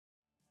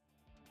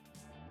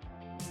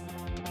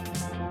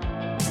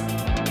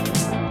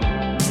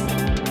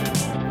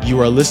You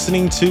are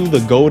listening to the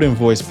Golden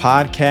Voice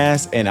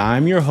podcast, and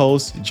I'm your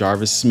host,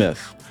 Jarvis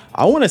Smith.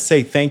 I want to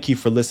say thank you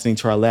for listening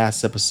to our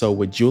last episode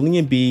with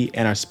Julian B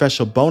and our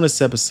special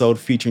bonus episode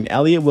featuring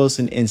Elliot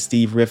Wilson and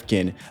Steve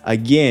Rifkin.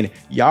 Again,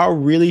 y'all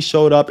really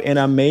showed up in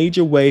a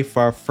major way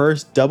for our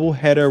first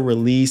doubleheader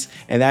release,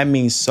 and that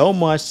means so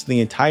much to the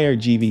entire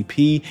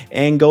GVP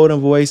and Golden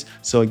Voice.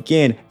 So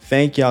again,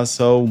 thank y'all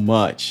so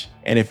much.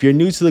 And if you're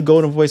new to the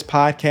Golden Voice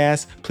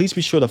podcast, please be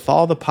sure to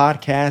follow the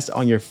podcast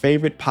on your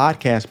favorite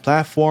podcast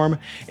platform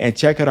and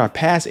check out our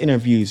past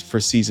interviews for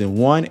season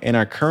 1 and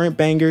our current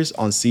bangers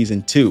on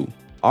season 2.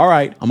 All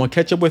right, I'm gonna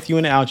catch up with you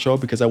in the outro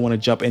because I want to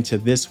jump into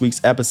this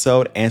week's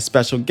episode and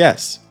special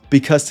guests.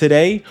 Because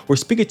today we're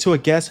speaking to a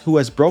guest who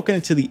has broken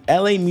into the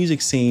LA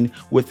music scene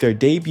with their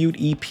debut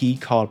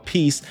EP called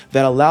Peace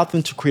that allowed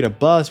them to create a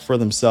buzz for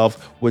themselves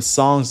with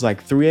songs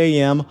like 3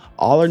 a.m.,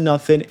 All or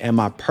Nothing, and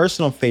my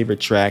personal favorite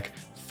track,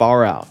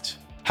 Far Out.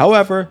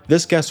 However,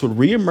 this guest would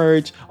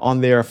reemerge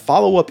on their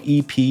follow-up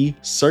EP,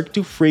 Cirque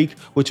du Freak,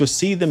 which will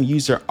see them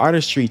use their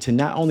artistry to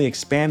not only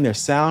expand their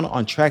sound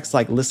on tracks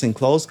like Listen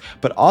Close,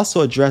 but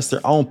also address their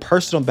own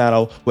personal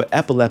battle with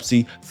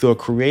epilepsy through a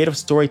creative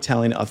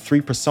storytelling of 3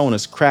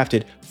 personas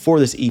crafted for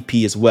this EP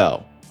as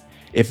well.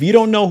 If you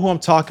don't know who I'm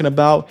talking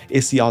about,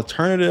 it's the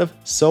alternative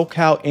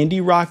SoCal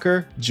indie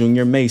rocker,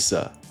 Junior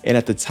MESA. And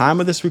at the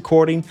time of this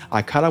recording,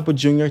 I caught up with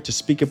Junior to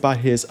speak about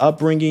his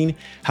upbringing,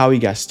 how he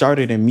got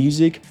started in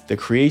music, the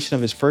creation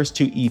of his first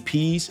 2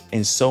 EPs,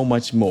 and so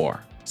much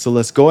more. So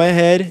let's go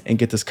ahead and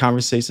get this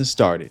conversation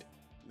started.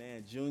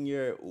 Man,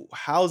 Junior,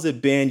 how's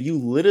it been? You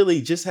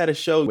literally just had a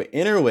show with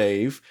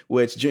Interwave,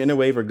 which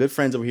Interwave are good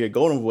friends over here at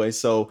Golden Voice.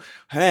 So,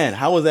 man,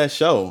 how was that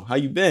show? How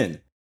you been?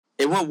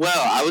 It went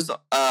well. I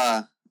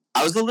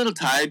was a little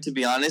tired, to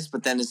be honest,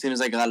 but then as soon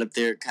as I got up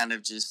there, it kind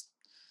of just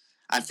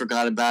I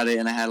forgot about it,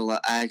 and I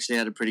actually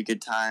had a pretty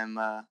good time.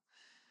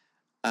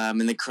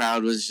 And the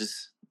crowd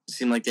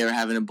seemed like they were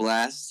having a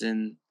blast,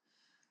 and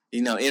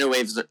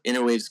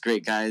Interwave's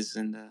great guys,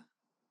 and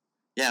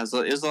yeah, it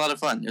was a lot of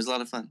fun. It was a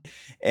lot of fun.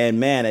 And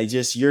man, it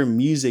just your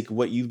music,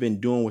 what you've been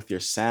doing with your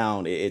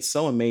sound, it's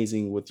so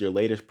amazing with your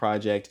latest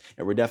project,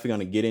 and we're definitely going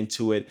to get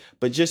into it.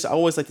 But just I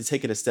always like to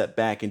take it a step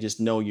back and just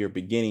know your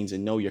beginnings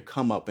and know your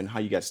come up and how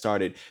you got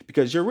started,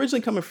 because you're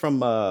originally coming from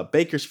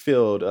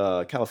Bakersfield,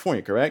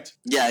 California, correct?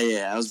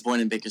 Yeah. I was born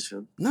in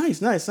Bakersfield. Nice.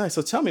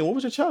 So tell me, what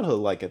was your childhood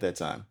like at that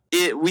time?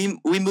 We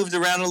moved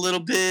around a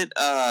little bit,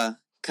 kind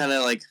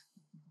of like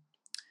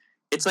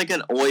it's like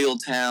an oil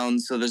town,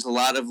 so there's a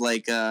lot of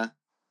like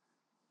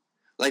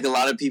a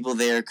lot of people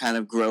there kind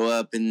of grow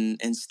up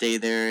and stay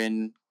there,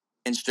 and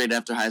straight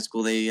after high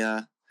school they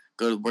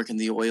go to work in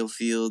the oil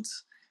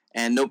fields,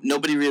 and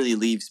nobody really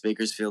leaves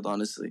Bakersfield,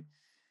 honestly.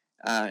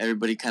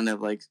 Everybody kind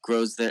of like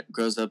grows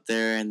up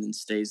there and then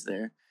stays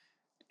there,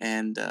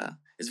 and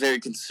it's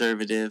very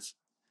conservative.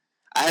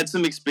 I had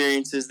some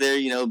experiences there,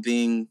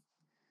 being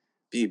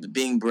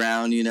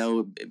brown,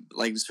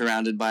 like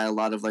surrounded by a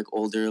lot of like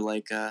older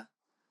like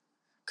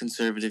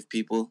conservative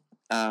people,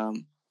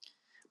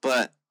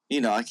 but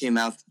I came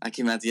out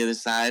the other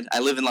side. I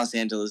live in Los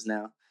Angeles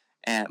now,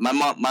 and my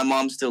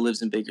mom still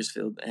lives in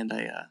Bakersfield, and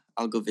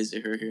I'll go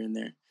visit her here and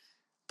there.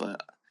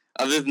 But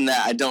other than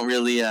that, I don't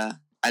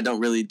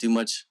really do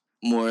much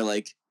more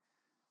like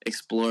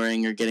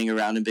exploring or getting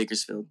around in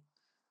Bakersfield,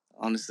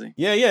 honestly.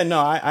 Yeah, no,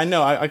 I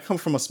know. I come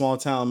from a small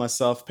town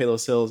myself,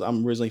 Palos Hills.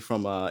 I'm originally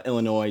from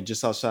Illinois,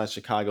 just outside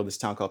Chicago, this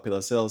town called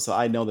Palos Hills. So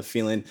I know the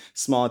feeling,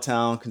 small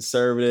town,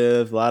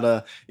 conservative, a lot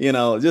of,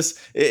 just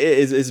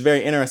it's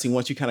very interesting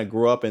once you kind of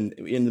grow up, and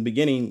in the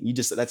beginning,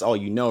 that's all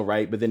you know,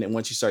 right? But then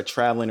once you start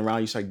traveling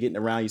around, you start getting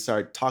around, you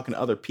start talking to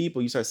other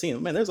people, you start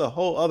seeing, man, there's a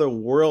whole other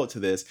world to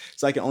this.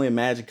 So I can only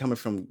imagine coming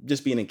from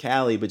just being in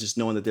Cali, but just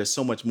knowing that there's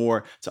so much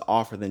more to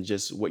offer than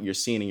just what you're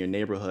seeing in your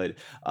neighborhood.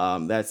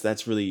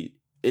 That's really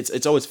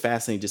it's always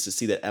fascinating just to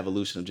see that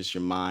evolution of just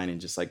your mind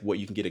and just like what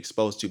you can get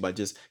exposed to by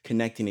just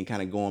connecting and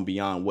kind of going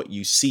beyond what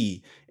you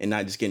see and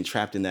not just getting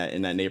trapped in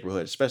that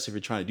neighborhood, especially if you're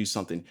trying to do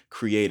something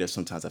creative.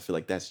 Sometimes I feel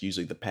like that's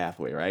usually the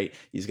pathway, right?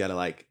 You just got to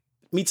like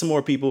meet some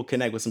more people,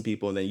 connect with some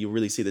people, and then you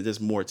really see that there's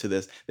more to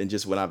this than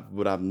just what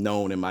I've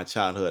known in my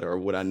childhood or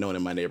what I've known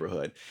in my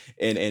neighborhood.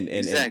 And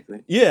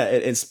Exactly. yeah,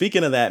 and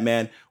speaking of that,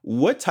 man,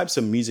 what types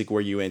of music were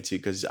you into?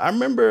 Because I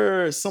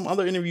remember some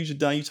other interviews you've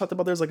done. You talked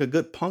about there's like a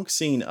good punk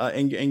scene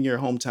in your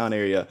hometown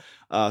area.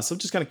 So I'm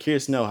just kind of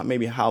curious to know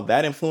maybe how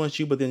that influenced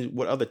you, but then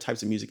what other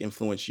types of music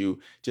influenced you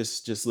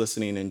just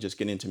listening and just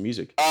getting into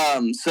music?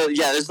 So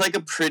yeah, there's like a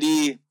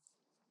pretty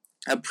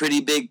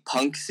big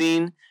punk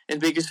scene in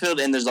Bakersfield,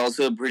 and there's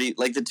also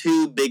the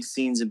 2 big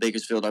scenes in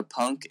Bakersfield are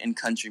punk and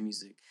country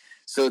music.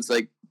 So it's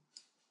like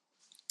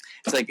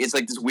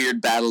this weird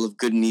battle of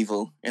good and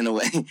evil in a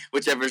way,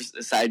 whichever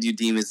side you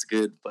deem is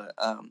good. But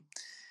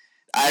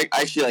I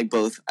actually like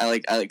both. I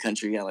like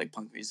country. I like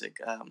punk music.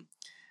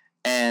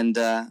 And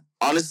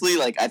honestly,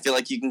 like I feel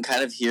like you can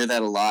kind of hear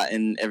that a lot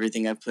in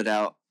everything I've put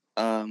out.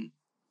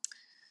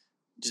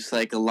 Just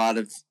like a lot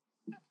of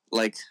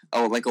like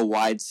a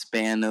wide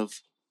span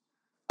of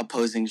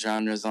opposing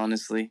genres,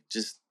 honestly.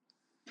 Just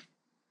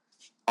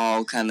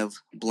all kind of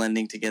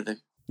blending together.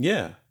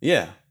 Yeah,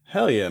 yeah.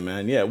 Hell yeah,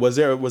 man. Yeah. Was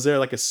there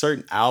like a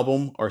certain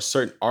album or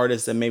certain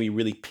artist that maybe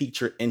really piqued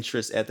your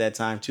interest at that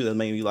time too? That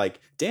made you like,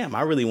 damn,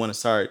 I really want to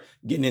start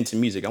getting into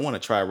music. I want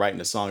to try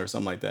writing a song or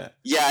something like that.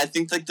 Yeah, I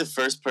think like the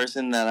first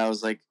person that I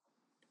was like,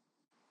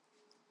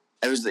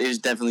 it was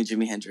definitely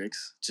Jimi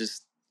Hendrix.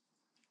 Just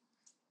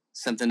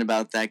something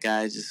about that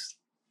guy just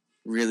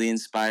really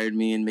inspired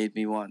me and made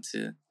me want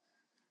to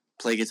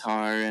play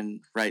guitar and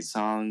write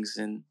songs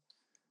and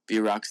be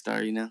a rock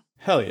star. You know.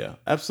 Hell yeah,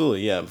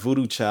 absolutely, yeah.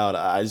 Voodoo Child.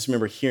 I just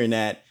remember hearing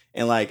that,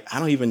 and like I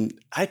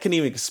couldn't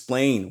even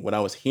explain what I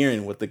was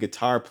hearing with the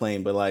guitar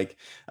playing. But like,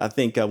 I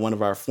think one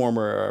of our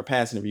former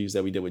past interviews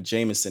that we did with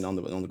Jameson on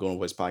the Golden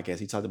Voice podcast,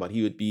 he talked about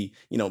he would be,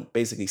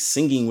 basically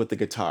singing with the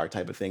guitar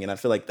type of thing, and I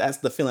feel like that's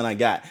the feeling I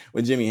got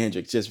with Jimi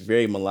Hendrix. Just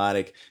very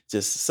melodic,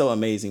 just so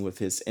amazing with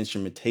his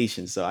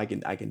instrumentation. So I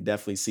can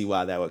definitely see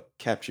why that would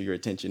capture your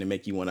attention and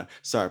make you want to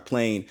start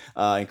playing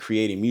and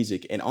creating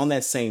music. And on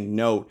that same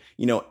note,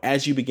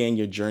 as you began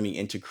your journey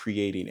into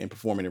creating and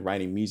performing and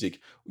writing music,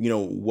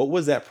 what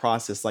was that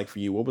process like for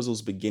you? What was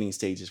those beginning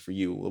stages for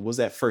you? What was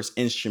that first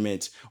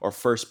instrument or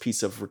first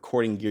piece of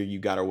recording gear you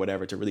got or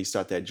whatever to really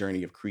start that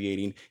journey of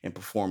creating and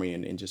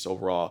performing and just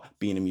overall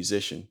being a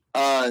musician?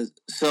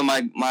 So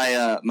my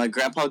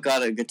grandpa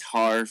got a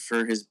guitar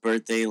for his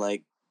birthday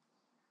like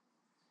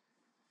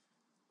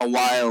a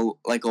while,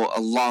 like a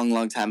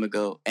long time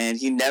ago, and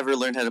he never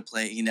learned how to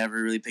play it. He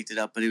never really picked it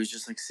up, but it was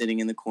just like sitting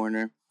in the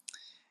corner.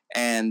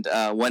 And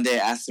one day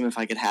I asked him if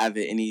I could have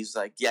it, and he's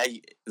like, "Yeah,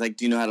 like,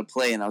 do you know how to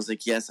play?" And I was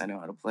like, "Yes, I know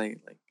how to play."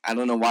 Like, I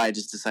don't know why I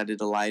just decided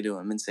to lie to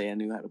him and say I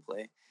knew how to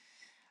play.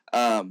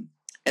 Um,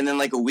 and then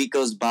like a week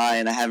goes by,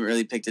 and I haven't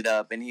really picked it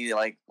up, and he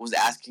like was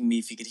asking me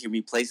if he could hear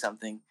me play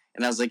something,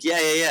 and I was like,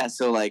 "Yeah."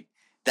 So like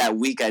that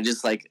week,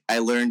 I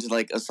learned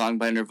like a song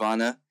by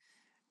Nirvana,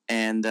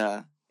 and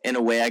in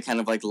a way, I kind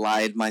of like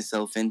lied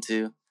myself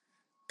into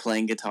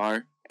playing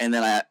guitar, and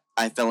then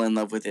I fell in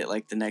love with it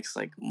like the next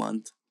like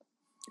month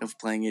of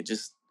playing it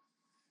just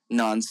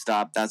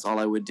nonstop. That's all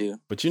I would do.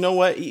 But you know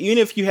what? Even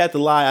if you had to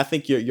lie, I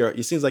think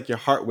it seems like your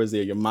heart was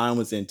there, your mind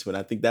was into it.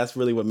 I think that's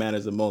really what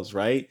matters the most,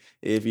 right?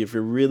 If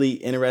you're really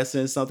interested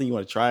in something, you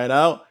want to try it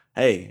out.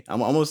 Hey, I'm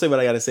gonna say what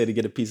I gotta say to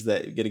get a piece of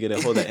that, get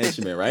a hold of that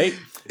instrument, right?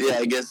 Yeah,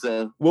 I guess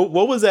so. What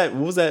was that?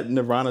 What was that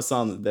Nirvana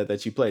song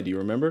that you played? Do you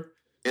remember?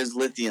 It was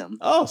Lithium.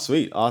 Oh,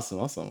 sweet. Awesome.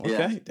 Awesome. Yeah.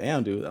 Okay.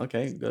 Damn, dude.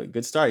 Okay.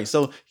 Good starting.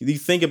 So you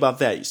think about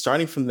that,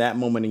 starting from that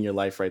moment in your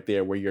life right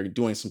there where you're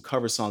doing some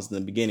cover songs in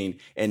the beginning,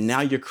 and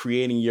now you're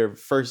creating your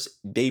first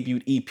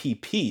debut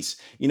EP piece.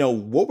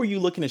 What were you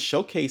looking to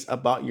showcase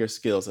about your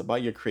skills,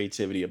 about your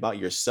creativity, about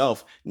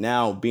yourself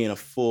now being a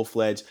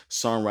full-fledged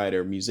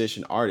songwriter,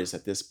 musician, artist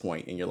at this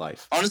point in your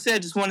life? Honestly, I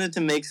just wanted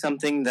to make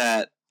something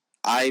that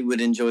I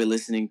would enjoy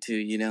listening to,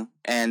 you know?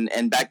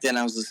 And back then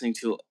I was listening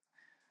to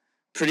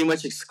pretty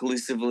much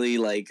exclusively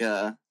like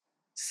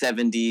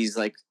 70s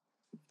like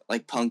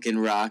punk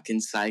and rock and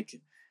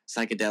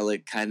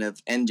psychedelic kind of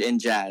and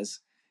jazz.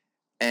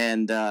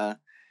 And I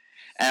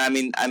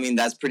mean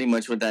that's pretty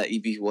much what that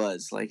EP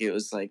was. Like it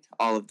was like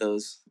all of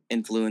those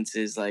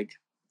influences like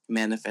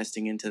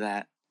manifesting into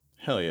that.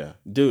 Hell yeah.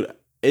 Dude,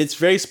 it's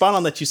very spot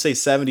on that you say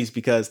 70s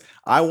because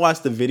I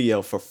watched the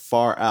video for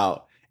Far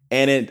Out,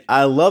 and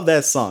I love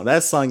that song.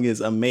 That song is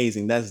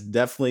amazing. That's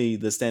definitely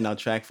the standout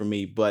track for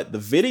me. But the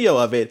video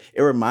of it,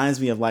 it reminds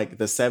me of like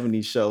the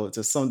 70s show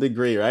to some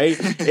degree, right?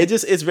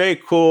 It's very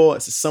cool.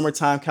 It's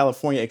summertime,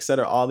 California,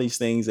 etc. All these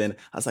things. And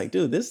I was like,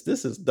 dude, this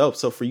is dope.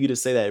 So for you to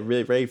say that,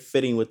 really very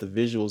fitting with the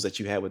visuals that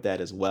you had with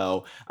that as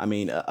well. I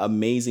mean,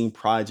 amazing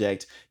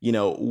project.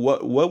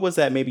 What was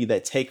that, maybe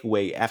that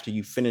takeaway after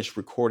you finished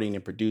recording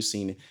and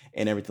producing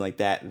and everything like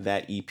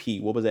that EP?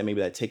 What was that,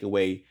 maybe that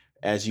takeaway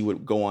as you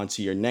would go on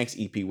to your next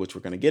EP, which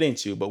we're going to get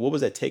into? But what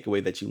was that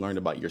takeaway that you learned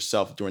about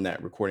yourself during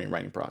that recording and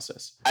writing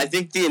process? I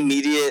think the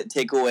immediate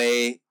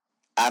takeaway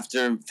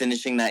after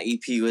finishing that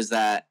EP was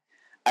that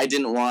I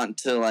didn't want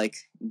to like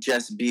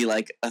just be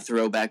like a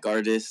throwback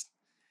artist.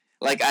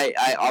 Like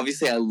I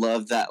obviously I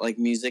love that like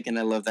music and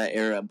I love that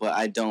era, but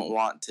I don't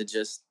want to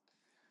just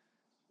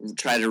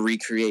try to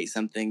recreate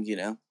something, you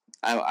know.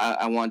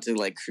 I want to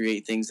like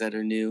create things that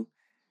are new,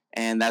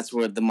 and that's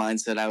where the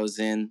mindset I was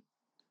in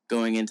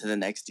going into the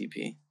next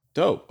EP.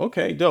 Dope.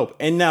 Okay, dope.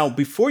 And now,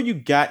 before you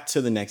got to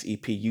the next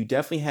EP, you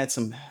definitely had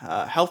some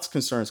health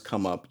concerns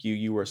come up.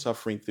 You were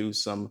suffering through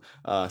some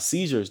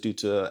seizures due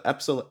to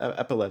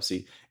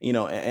epilepsy.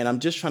 And I'm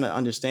just trying to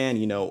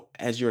understand.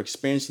 As you're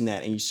experiencing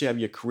that, and you still have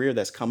your career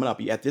that's coming up.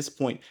 At this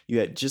point, you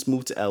had just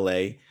moved to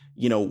LA.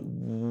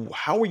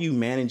 How are you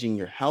managing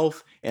your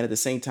health, and at the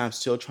same time,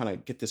 still trying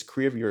to get this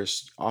career of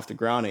yours off the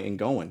ground and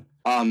going?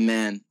 Oh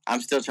man,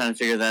 I'm still trying to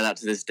figure that out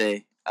to this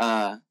day.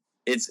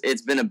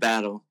 It's been a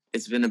battle.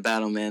 It's been a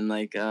battle, man.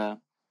 Like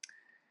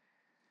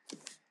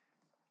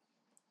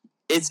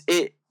it's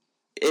it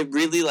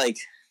really like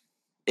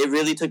it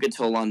really took a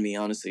toll on me.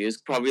 Honestly, it was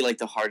probably like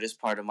the hardest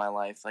part of my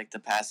life. Like the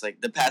past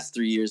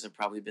 3 years have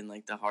probably been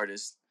like the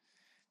hardest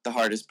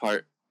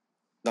part,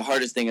 the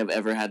hardest thing I've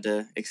ever had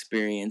to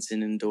experience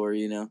and endure.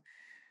 You know,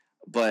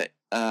 but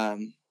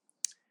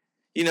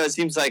it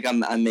seems like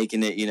I'm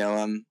making it.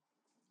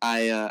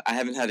 I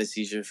haven't had a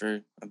seizure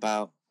for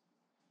about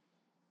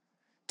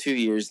 2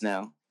 years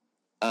now.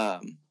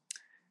 Um,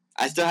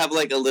 I still have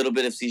like a little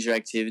bit of seizure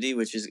activity,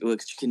 which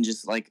can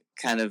just like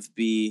kind of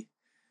be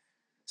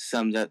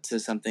summed up to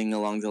something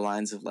along the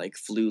lines of like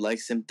flu-like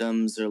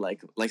symptoms, or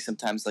like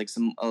sometimes like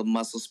some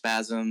muscle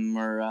spasm,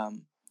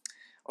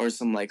 or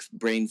some like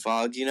brain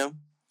fog.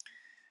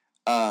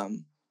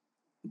 Um,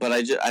 but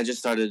I just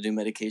started a new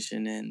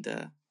medication,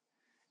 and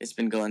it's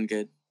been going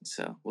good.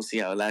 So we'll see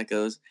how that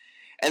goes.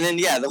 And then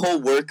yeah, the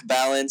whole work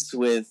balance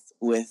with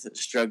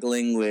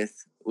struggling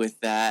with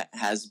that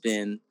has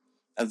been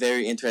a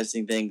very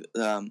interesting thing.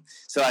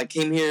 So I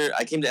came to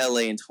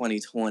LA in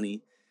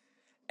 2020,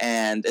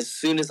 and as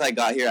soon as I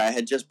got here, I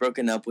had just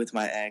broken up with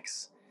my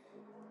ex,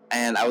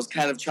 and I was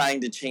kind of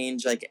trying to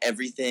change like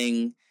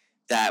everything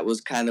that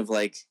was kind of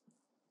like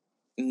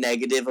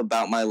negative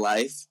about my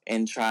life,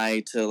 and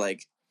try to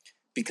like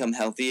become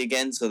healthy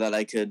again so that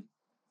I could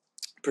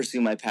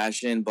pursue my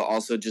passion, but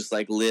also just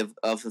like live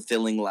a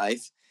fulfilling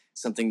life,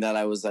 something that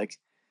I was like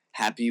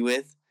happy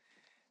with.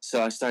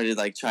 So I started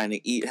like trying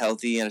to eat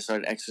healthy, and I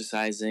started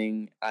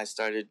exercising. I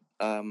started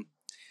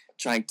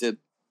trying to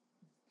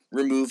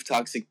remove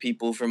toxic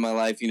people from my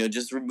life,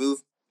 just remove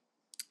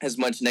as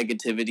much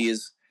negativity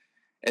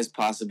as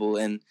possible.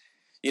 And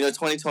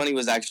 2020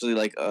 was actually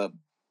like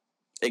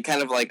it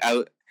kind of like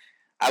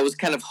I was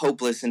kind of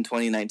hopeless in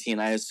 2019.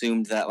 I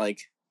assumed that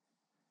like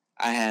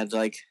I had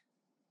like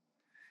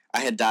I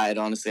had died.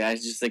 Honestly, I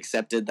just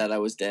accepted that I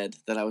was dead,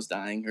 that I was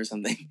dying or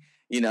something.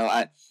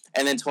 I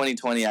and then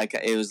 2020,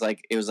 it was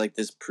like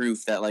this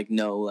proof that like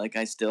no, like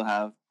I still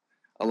have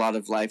a lot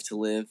of life to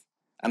live.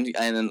 And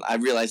then I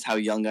realized how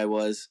young I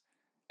was,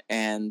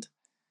 and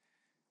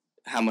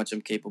how much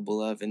I'm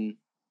capable of, and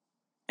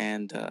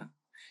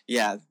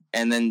yeah.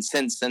 And then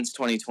since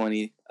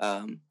 2020,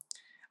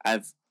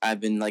 I've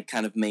been like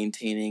kind of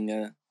maintaining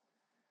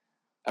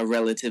a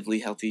relatively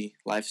healthy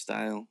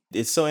lifestyle.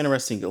 It's so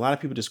interesting. A lot of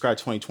people describe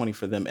 2020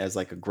 for them as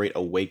like a great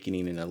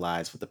awakening in their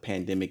lives, with the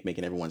pandemic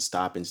making everyone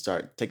stop and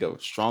start take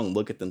a strong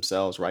look at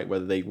themselves, right?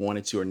 Whether they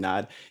wanted to or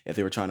not, if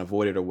they were trying to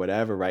avoid it or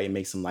whatever, right? And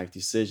make some life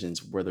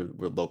decisions, whether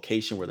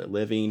location, where they're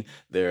living,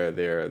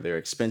 their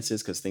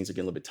expenses, because things are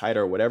getting a little bit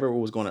tighter, or whatever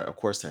was going to, of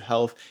course, their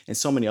health and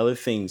so many other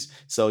things.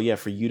 So yeah,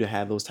 for you to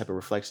have those type of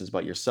reflections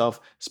about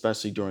yourself,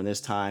 especially during this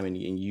time, and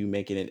you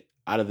making it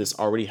out of this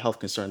already health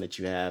concern that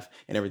you have,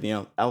 and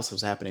everything else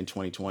was happening in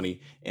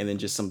 2020, and then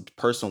just some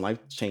personal life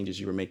changes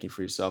you were making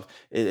for yourself,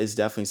 it's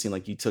definitely seemed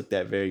like you took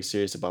that very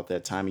serious about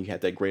that time. You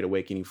had that great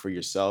awakening for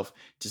yourself,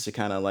 just to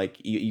kind of like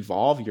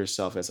evolve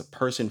yourself as a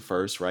person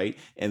first, right?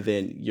 And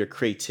then your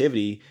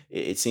creativity,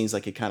 it seems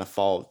like it kind of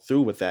followed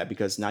through with that,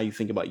 because now you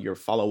think about your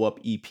follow-up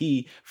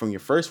EP from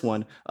your first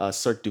one,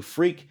 Cirque du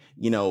Freak.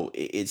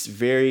 It's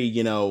very,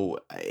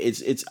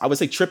 it's I would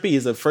say trippy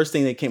is the first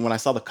thing that came when I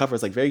saw the cover.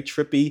 It's like very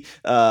trippy,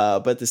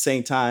 but at the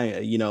same time,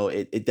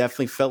 it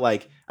definitely felt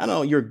like, I don't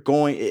know, you're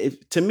going.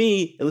 To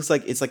me, it looks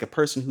like it's like a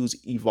person who's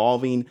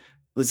evolving.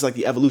 It's like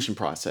the evolution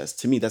process.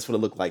 To me, that's what it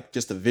looked like.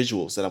 Just the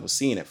visuals that I was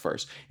seeing at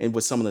first, and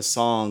with some of the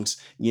songs,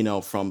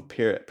 from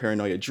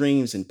Paranoia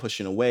Dreams and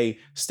Pushing Away,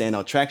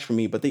 standout tracks for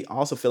me. But they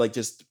also feel like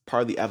just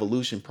part of the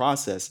evolution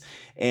process.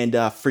 And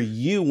for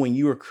you, when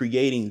you were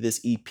creating this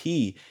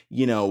EP,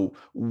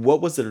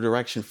 what was the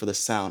direction for the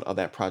sound of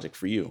that project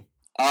for you?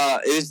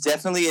 It was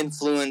definitely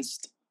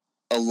influenced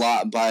a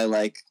lot by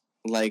like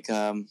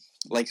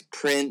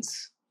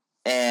Prince,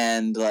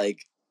 and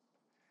like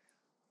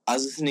I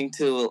was listening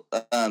to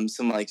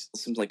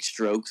some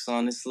Strokes,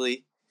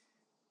 honestly,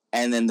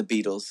 and then the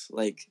Beatles.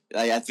 Like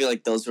I feel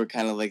like those were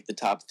kind of like the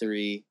top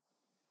three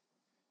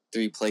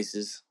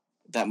places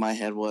that my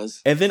head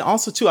was. And then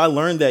also too, I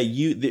learned that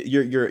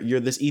your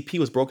this EP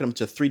was broken up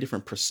into three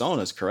different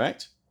personas,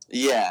 correct?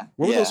 Yeah,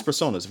 What were those yeah.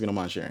 personas, if you don't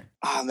mind sharing?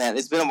 Oh man,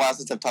 it's been a while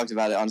since I've talked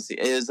about it. Honestly,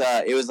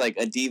 it was like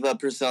a diva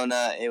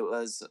persona. It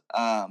was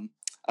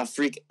a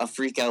freak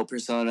out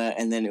persona,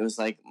 and then it was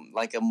like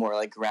a more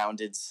like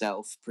grounded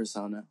self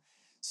persona.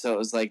 So it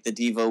was like the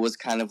diva was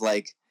kind of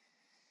like,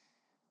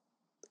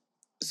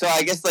 so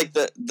I guess like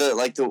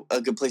the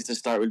a good place to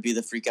start would be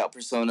the freak out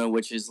persona,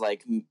 which is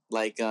like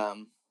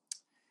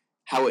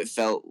how it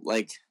felt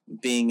like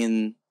being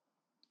in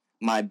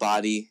my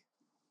body,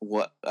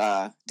 what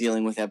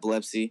dealing with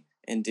epilepsy,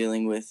 and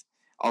dealing with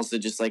also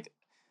just like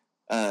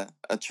a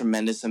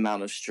tremendous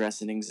amount of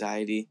stress and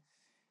anxiety.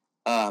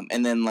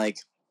 And then like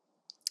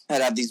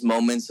I'd have these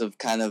moments of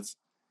kind of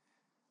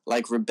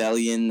like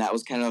rebellion that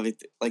was kind of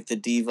like the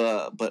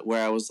diva, but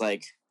where I was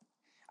like,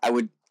 I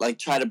would like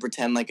try to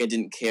pretend like I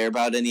didn't care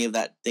about any of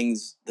the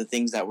things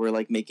that were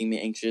like making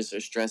me anxious or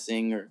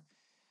stressing,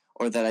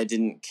 or that I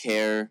didn't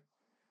care,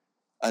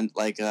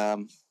 like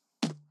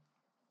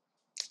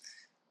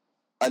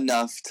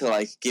enough to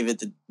like give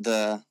it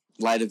the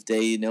light of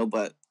day,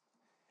 but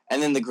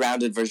and then the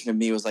grounded version of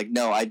me was like,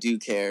 no, I do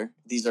care.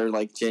 These are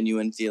like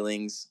genuine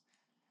feelings.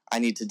 I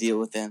need to deal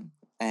with them.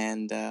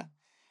 And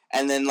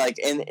then like,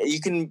 and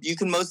you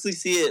can mostly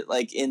see it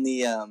like in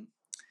the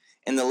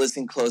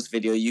Listen Close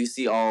video. You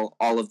see all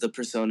of the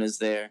personas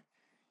there.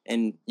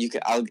 and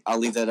I'll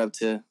leave that up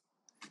to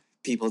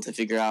people to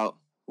figure out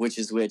which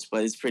is which,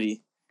 but it's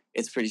pretty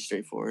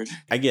straightforward.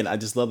 Again, I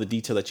just love the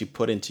detail that you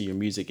put into your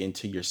music,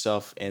 into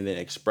yourself, and then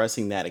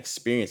expressing that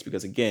experience.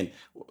 Because again,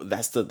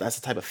 that's the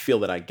type of feel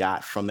that I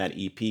got from that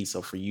EP.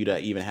 So for you to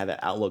even have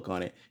that outlook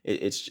on it,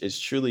 it's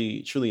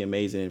truly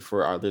amazing. And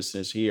for our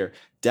listeners here,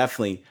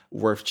 definitely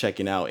worth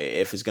checking out.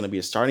 If it's going to be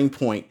a starting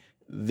point,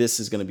 this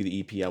is going to be the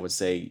EP, I would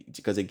say,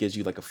 because it gives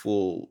you like a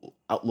full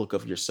outlook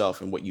of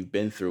yourself and what you've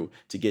been through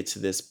to get to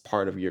this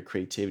part of your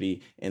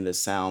creativity and the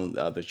sound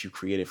that you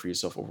created for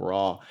yourself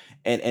overall.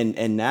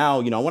 And now,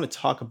 I want to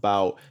talk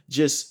about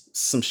just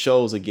some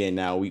shows again.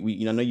 Now, I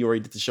know you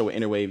already did the show with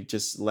Interwave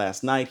just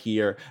last night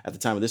here at the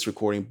time of this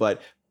recording,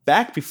 but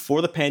back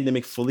before the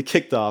pandemic fully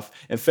kicked off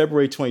in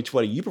February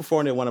 2020, you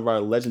performed at one of our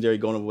legendary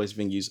Golden Voice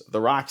venues, the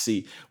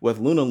Roxy, with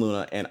Luna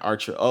Luna and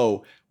Archer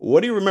O.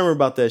 What do you remember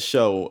about that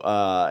show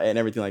and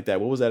everything like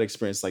that? What was that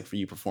experience like for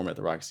you performing at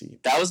the Roxy?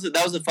 That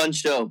was a fun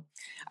show.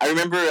 I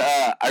remember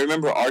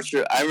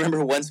Archer. I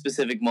remember one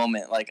specific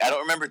moment. Like I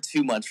don't remember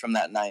too much from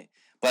that night,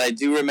 but I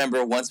do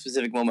remember one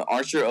specific moment.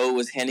 Archer O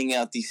was handing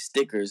out these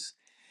stickers,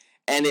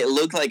 and it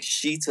looked like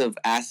sheets of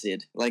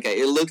acid. Like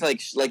it looked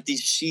like these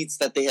sheets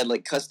that they had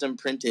like custom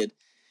printed.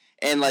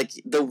 And like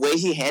the way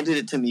he handed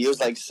it to me, it was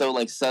like so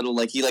like subtle.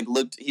 Like he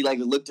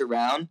looked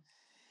around,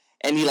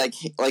 and he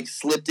like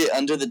slipped it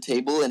under the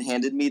table and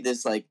handed me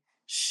this like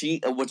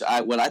sheet of what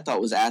I thought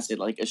was acid,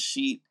 like a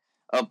sheet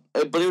of,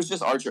 but it was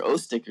just Archer O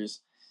stickers.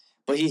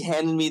 But he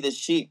handed me this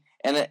sheet,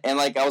 and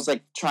like I was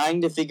like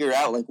trying to figure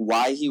out like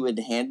why he would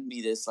hand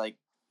me this like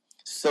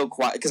so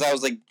quiet, because I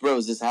was like, bro,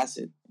 is this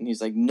acid? And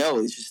he's like, no,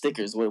 it's just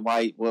stickers.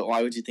 Why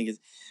would you think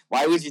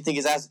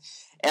it's acid?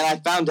 And I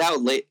found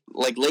out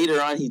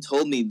later on, he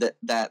told me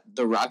that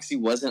the Roxy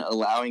wasn't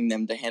allowing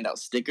them to hand out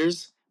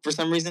stickers for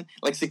some reason.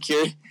 Like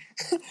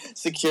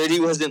security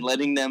wasn't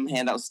letting them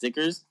hand out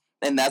stickers,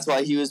 and that's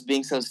why he was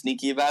being so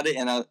sneaky about it.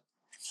 And I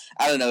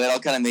don't know. It all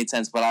kind of made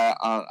sense, but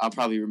I'll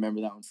probably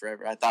remember that one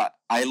forever. I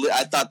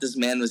thought this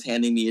man was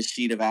handing me a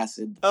sheet of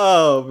acid.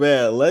 Oh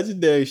man,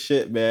 legendary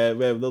shit, man.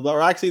 The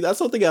Roxy, that's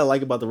something I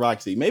like about the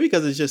Roxy. Maybe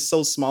because it's just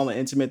so small and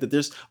intimate that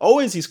there's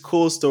always these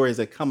cool stories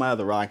that come out of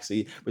the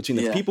Roxy between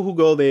the Yeah. people who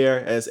go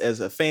there as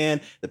a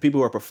fan, the people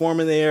who are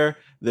performing there,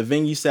 the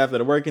venue staff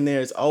that are working there.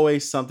 It's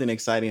always something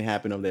exciting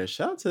happening over there.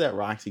 Shout out to that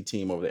Roxy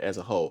team over there as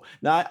a whole.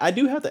 Now, I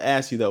do have to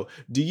ask you though,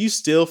 do you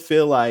still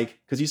feel like,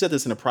 because you said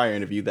this in a prior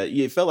interview, that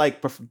you felt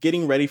like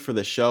getting ready for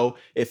the show,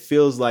 it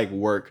feels like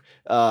work.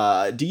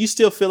 Do you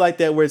still feel like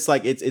that, where it's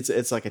like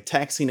it's like a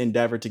taxing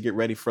endeavor to get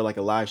ready for like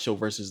a live show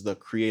versus the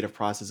creative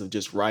process of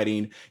just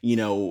writing,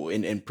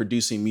 and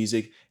producing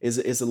music?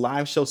 Is a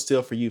live show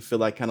still for you feel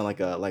like kind of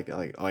like oh,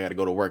 I got to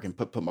go to work and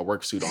put my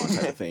work suit on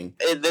type of thing?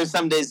 There's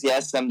some days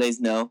yes, some days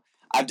no.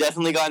 I've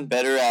definitely gotten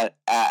better at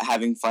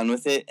having fun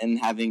with it, and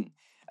having,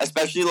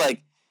 especially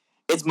like,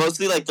 it's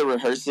mostly like the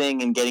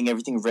rehearsing and getting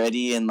everything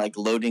ready and like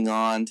loading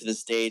on to the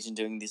stage and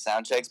doing the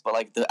sound checks, but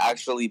like the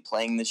actually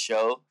playing the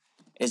show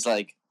is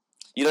like,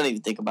 you don't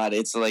even think about it.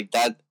 It's like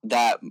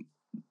that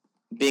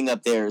being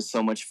up there is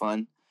so much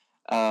fun.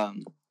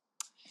 Um,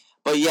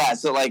 but yeah,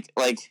 so like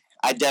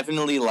I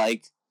definitely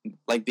like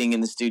being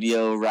in the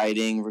studio,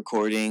 writing,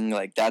 recording.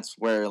 Like that's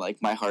where like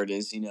my heart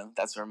is.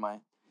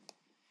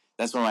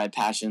 That's where my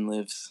passion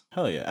lives.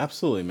 Hell yeah,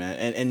 absolutely, man.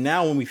 And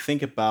now when we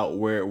think about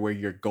where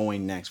you're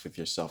going next with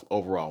yourself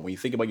overall, when you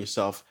think about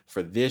yourself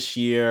for this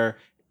year,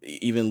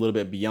 even a little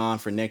bit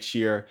beyond for next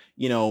year,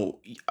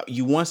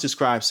 you once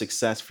described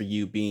success for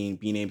you being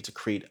able to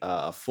create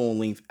a full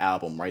length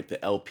album, right?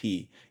 The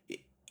LP.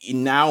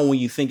 Now, when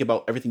you think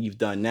about everything you've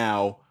done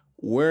now,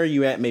 where are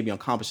you at maybe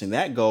accomplishing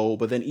that goal?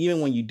 But then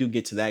even when you do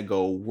get to that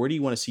goal, where do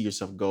you want to see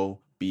yourself go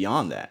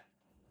beyond that?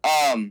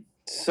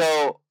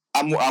 So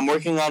I'm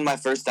working on my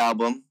first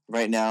album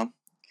right now,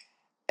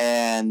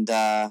 and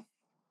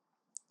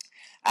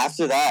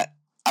after that,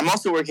 I'm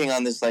also working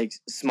on this like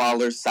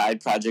smaller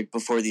side project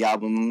before the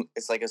album.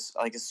 It's like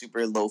a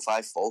super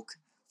lo-fi folk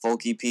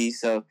EP.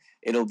 So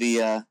it'll be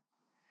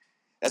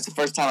that's the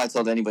first time I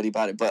told anybody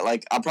about it. But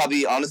like I'll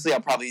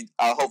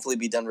hopefully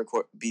be done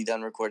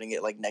recording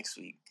it like next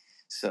week.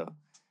 So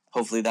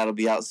hopefully that'll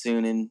be out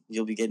soon, and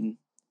you'll be getting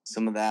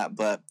some of that.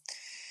 But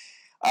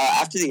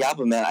after the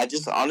album, man, I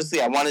just honestly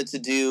I wanted to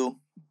do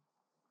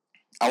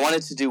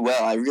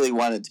well. I really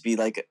want it to be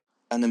like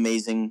an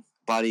amazing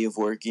body of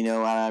work, and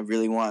I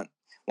really want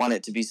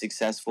it to be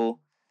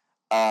successful.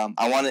 I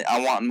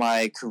want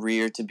my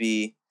career to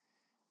be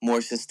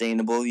more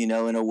sustainable, in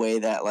a way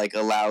that like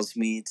allows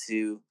me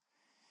to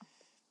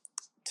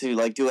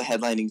like do a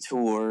headlining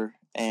tour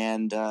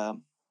and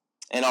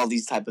all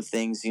these type of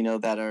things,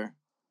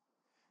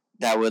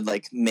 that would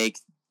like make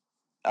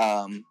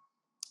um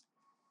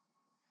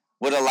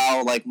would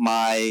allow like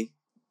my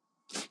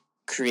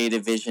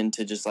creative vision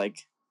to just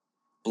like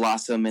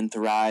blossom and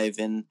thrive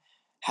and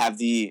have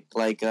the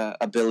like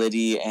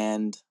ability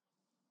and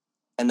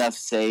enough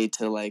say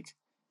to like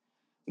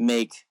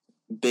make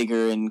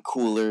bigger and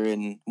cooler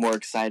and more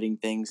exciting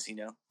things.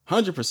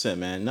 100%,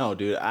 man. No,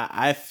 dude,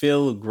 I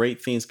feel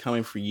great things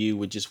coming for you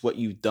with just what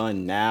you've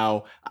done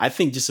now. I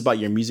think just about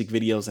your music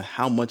videos and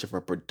how much of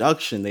a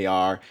production they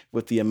are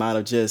with the amount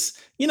of just,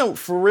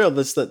 for real,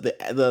 this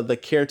the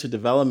character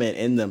development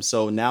in them.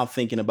 So now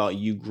thinking about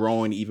you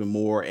growing even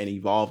more and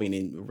evolving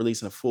and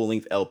releasing a full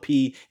length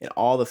LP and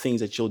all the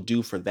things that you'll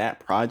do for that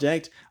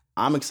project.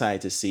 I'm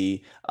excited to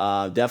see.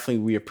 Definitely,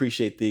 we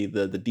appreciate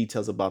the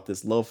details about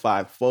this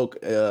lo-fi folk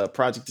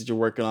project that you're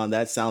working on.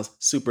 That sounds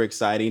super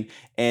exciting.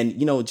 And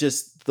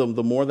just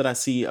the more that I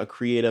see a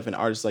creative and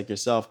artist like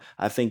yourself,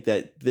 I think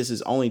that this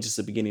is only just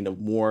the beginning of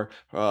more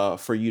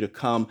for you to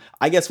come.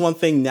 I guess one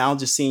thing now,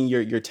 just seeing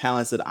your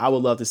talents, that I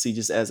would love to see,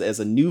 just as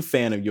a new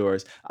fan of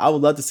yours, I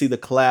would love to see the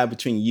collab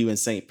between you and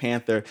Saint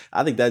Panther.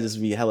 I think that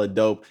just be hella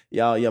dope.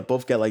 Y'all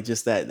both got like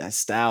just that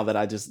style that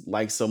I just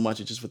like so much,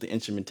 and just with the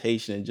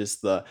instrumentation and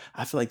just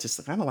I feel like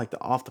just kind of like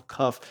the off the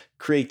cuff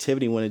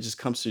creativity when it just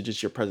comes to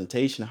just your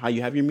presentation, how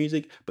you have your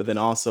music, but then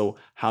also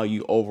how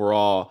you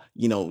overall,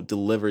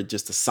 deliver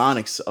just the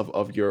sonics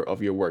of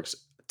your works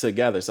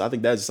together. So I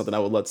think that's just something I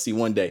would love to see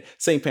one day.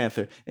 Saint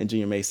Panther and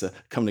Junior Mesa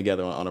come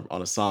together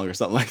on a song or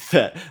something like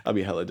that. That'd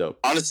be hella dope.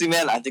 Honestly,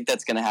 man, I think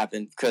that's gonna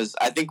happen because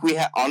I think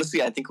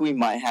I think we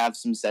might have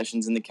some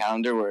sessions in the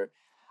calendar where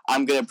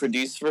I'm gonna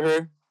produce for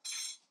her,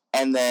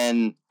 and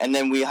then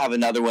we have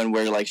another one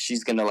where like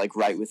she's gonna like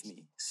write with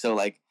me. So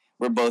like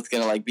we're both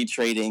gonna like be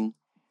trading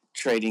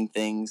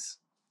things.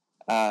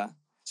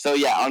 So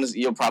yeah,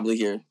 honestly, you'll probably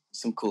hear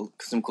some cool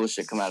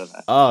shit come out of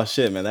that. Oh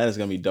shit, man, that is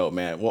gonna be dope,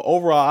 man. Well,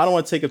 overall, I don't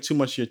want to take up too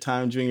much of your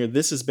time, Junior.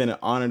 This has been an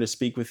honor to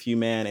speak with you,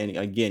 man. And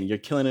again, you're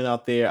killing it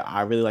out there.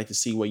 I really like to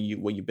see what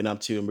you've been up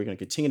to, and we're gonna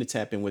continue to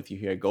tap in with you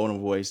here at Golden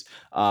Voice.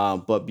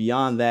 But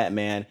beyond that,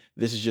 man,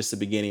 this is just the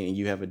beginning, and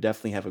you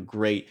definitely have a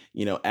great,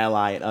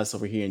 ally in us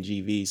over here in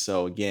GV.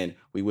 So again,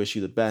 we wish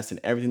you the best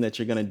in everything that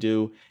you're gonna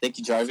do. Thank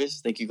you,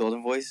 Jarvis. Thank you,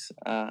 Golden Voice.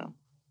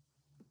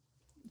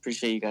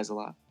 Appreciate you guys a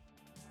lot.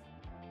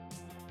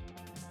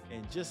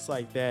 And just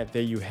like that,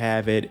 there you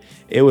have it.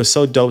 It was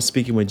so dope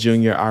speaking with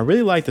Junior. I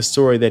really like the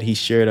story that he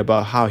shared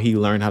about how he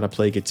learned how to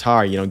play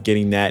guitar,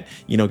 getting that,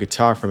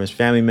 guitar from his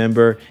family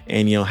member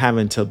and,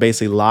 having to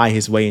basically lie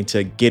his way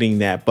into getting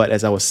that. But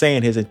as I was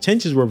saying, his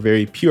intentions were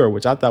very pure,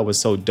 which I thought was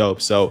so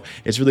dope. So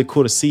it's really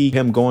cool to see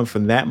him going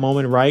from that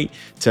moment, right,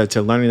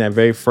 to learning that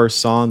very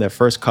first song, that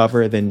first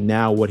cover, and then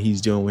now what he's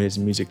doing with his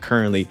music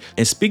currently.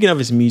 And speaking of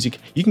his music,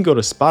 you can go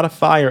to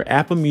Spotify or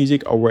Apple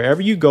Music or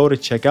wherever you go to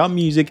check out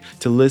music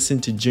to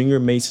listen to Junior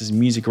Mesa's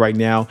music right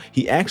now.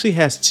 He actually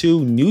has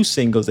 2 new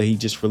singles that he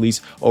just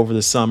released over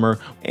the summer.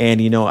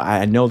 And,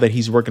 I know that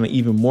he's working on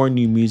even more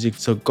new music.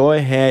 So go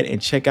ahead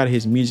and check out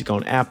his music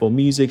on Apple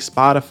Music,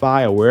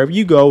 Spotify, or wherever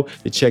you go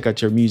to check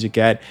out your music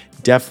at.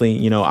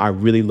 Definitely, I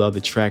really love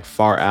the track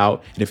Far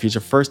Out. And if it's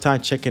your first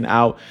time checking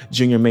out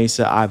Junior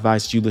Mesa, I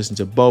advise you listen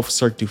to both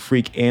Cirque du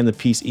Freak and the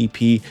Peace EP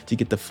to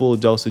get the full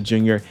dose of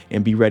Junior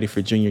and be ready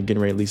for Junior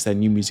getting ready to release that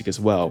new music as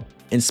well.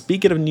 And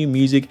speaking of new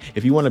music,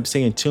 if you want to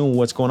stay in tune with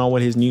what's going on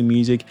with his new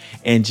music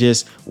and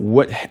just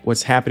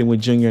what's happening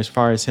with Junior as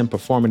far as him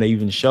performing at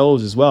even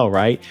shows as well,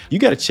 right? You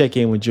got to check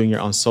in with Junior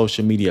on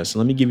social media. So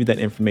let me give you that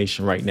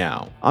information right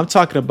now. I'm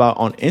talking about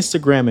on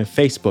Instagram and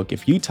Facebook.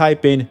 If you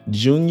type in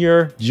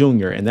Junior,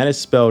 and that is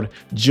spelled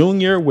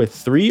Junior with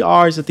 3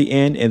 R's at the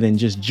end and then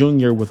just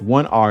Junior with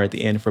 1 R at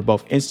the end for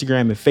both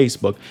Instagram and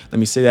Facebook. Let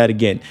me say that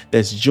again.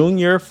 That's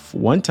Junior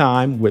one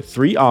time with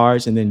 3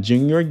 R's and then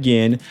Junior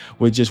again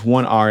with just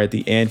 1 R at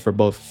the end for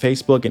both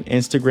Facebook and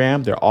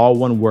Instagram. They're all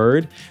one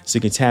word. So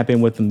you can tap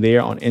in with them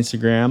there on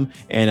Instagram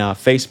and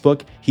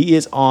Facebook. He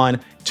is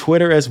on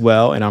Twitter as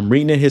well, and I'm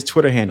reading in his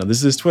Twitter handle. This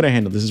is his Twitter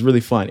handle. This is really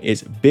fun.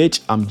 It's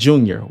Bitch I'm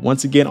Junior.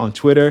 Once again on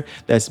Twitter,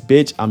 that's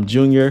Bitch I'm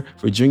Junior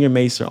for Junior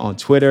Mesa on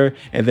Twitter.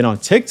 And then on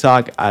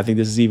TikTok, I think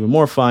this is even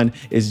more fun,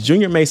 is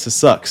Junior Mesa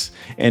Sucks.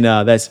 And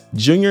that's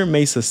Junior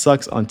Mesa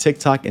Sucks on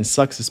TikTok, and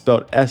Sucks is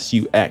spelled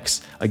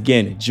S-U-X.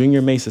 Again,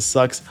 Junior Mesa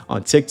Sucks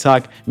on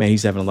TikTok. Man,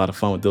 he's having a lot of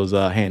fun with those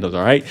handles,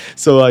 all right?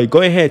 So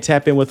go ahead,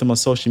 tap in with him on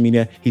social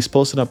media. He's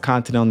posting up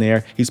content on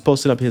there. He's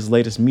posting up his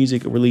latest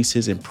music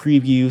releases and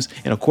previews.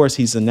 And of course,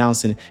 he's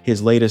announcing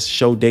his latest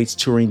show dates,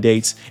 touring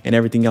dates, and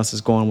everything else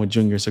is going on with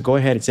Junior. So go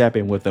ahead and tap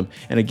in with him.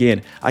 And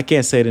again, I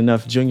can't say it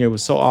enough. Junior,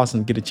 was so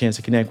awesome to get a chance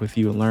to connect with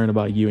you and learn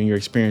about you and your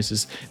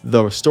experiences.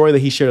 The story that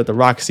he shared at the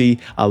Roxy,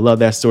 I love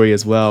that story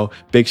as well.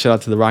 Big shout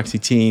out to the Roxy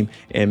team.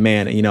 And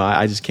man,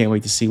 I just can't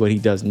wait to see what he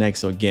does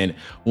next. So again,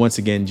 once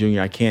again,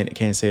 Junior, I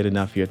can't say it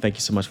enough here. Thank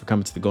you so much for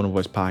coming to the Golden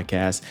Voice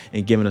podcast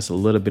and giving us a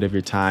little bit of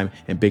your time.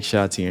 And big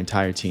shout out to your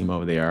entire team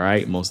over there. All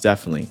right, most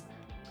definitely.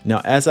 Now,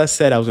 as I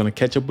said, I was going to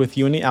catch up with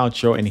you in the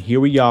outro, and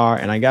here we are.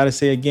 And I got to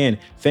say again,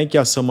 thank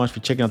y'all so much for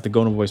checking out the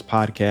Golden Voice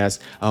podcast.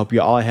 I hope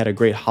you all had a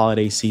great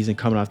holiday season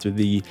coming after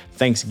the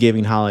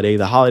Thanksgiving holiday.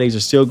 The holidays are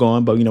still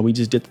going, but we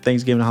just did the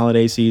Thanksgiving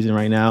holiday season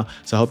right now.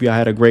 So I hope y'all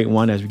had a great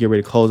one as we get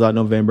ready to close out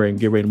November and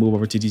get ready to move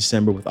over to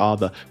December with all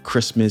the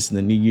Christmas and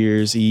the New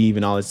Year's Eve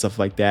and all that stuff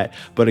like that.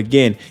 But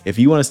again, if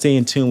you want to stay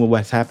in tune with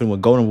what's happening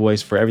with Golden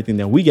Voice for everything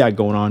that we got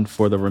going on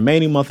for the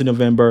remaining month of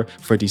November,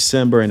 for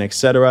December, and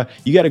etc.,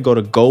 you got to go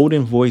to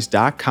goldenvoice.com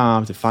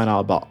goldenvoice.com to find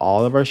out about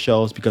all of our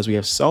shows because we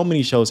have so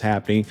many shows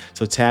happening.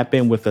 So tap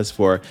in with us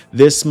for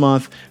this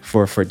month,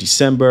 for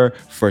December,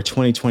 for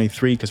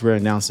 2023, because we're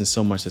announcing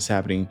so much that's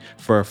happening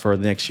for the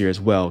next year as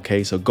well.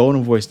 Okay, so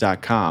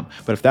goldenvoice.com.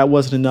 But if that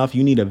wasn't enough,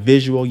 you need a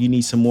visual, you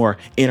need some more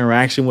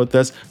interaction with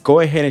us, go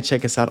ahead and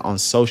check us out on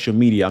social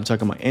media. I'm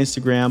talking about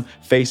Instagram,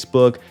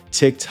 Facebook,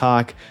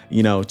 TikTok,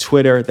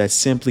 Twitter. That's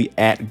simply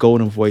at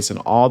Golden Voice on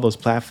all those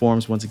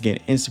platforms. Once again,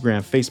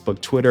 Instagram,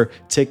 Facebook, Twitter,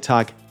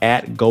 TikTok,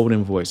 at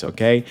Golden Voice,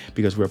 okay?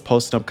 Because we're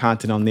posting up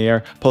content on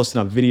there, posting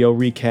up video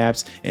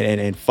recaps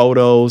and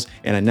photos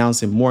and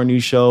announcing more new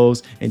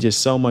shows and just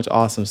so much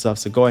awesome stuff.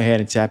 So go ahead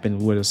and tap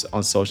in with us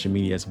on social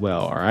media as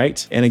well, all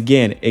right? And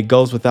again, it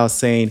goes without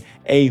saying,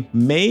 a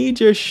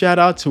major shout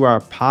out to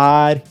our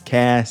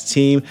podcast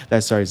team.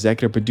 That's our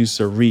executive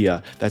producer,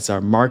 Ria. That's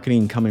our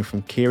marketing coming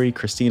from Carrie,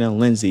 Christina, and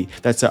Lindsay.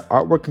 That's our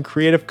artwork and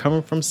creative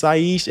coming from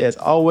Saish, as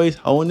always,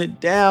 holding it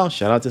down.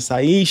 Shout out to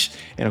Saish.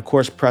 And of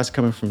course, press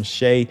coming from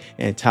Shay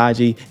and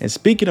Taji. And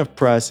speaking of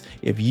press,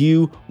 if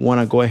you want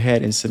to go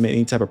ahead and submit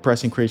any type of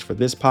pressing creation for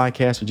this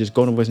podcast or just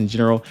Golden Voice in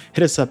general,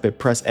 hit us up at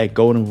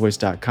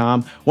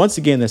press@goldenvoice.com. Once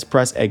again, that's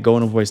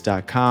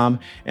press@goldenvoice.com.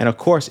 And of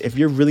course, if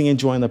you're really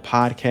enjoying the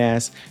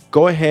podcast,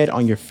 go ahead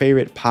on your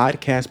favorite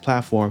podcast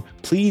platform.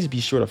 Please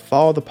be sure to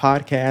follow the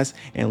podcast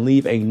and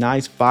leave a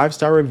nice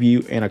 5-star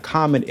review and a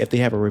comment if they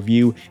have a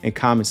review and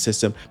comment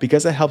system,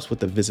 because that helps with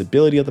the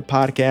visibility of the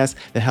podcast.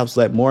 That helps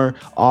let more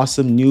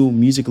awesome new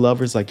music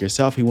lovers like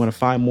yourself who want to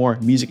find more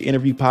music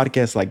interview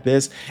podcasts like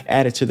this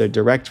added to their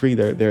directory,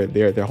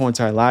 their whole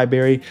entire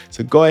library.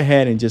 So go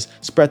ahead and just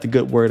spread the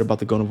good word about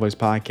the Golden Voice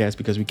podcast,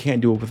 because we can't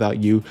do it without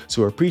you.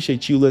 So we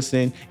appreciate you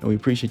listening, and we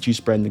appreciate you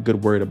spreading the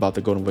good word about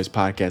the Golden Voice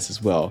podcast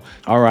as well.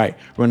 All right.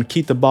 We're going to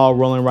keep the ball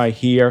rolling right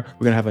here.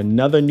 We're going to have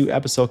another new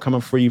episode coming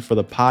for you for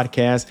the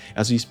podcast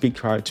as we speak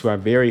to our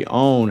very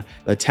own,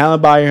 the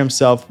talent buyer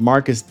himself,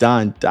 Marcus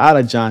Don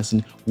Dada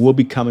Johnson, will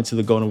be coming to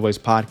the Golden Voice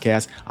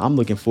podcast. I'm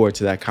looking forward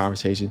to that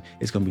conversation.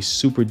 It's going to be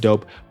super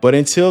dope. But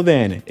until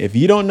then, if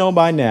you don't know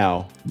by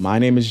now, my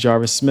name is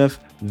Jarvis Smith.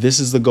 This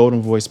is the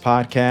Golden Voice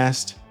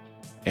podcast,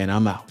 and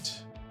I'm out.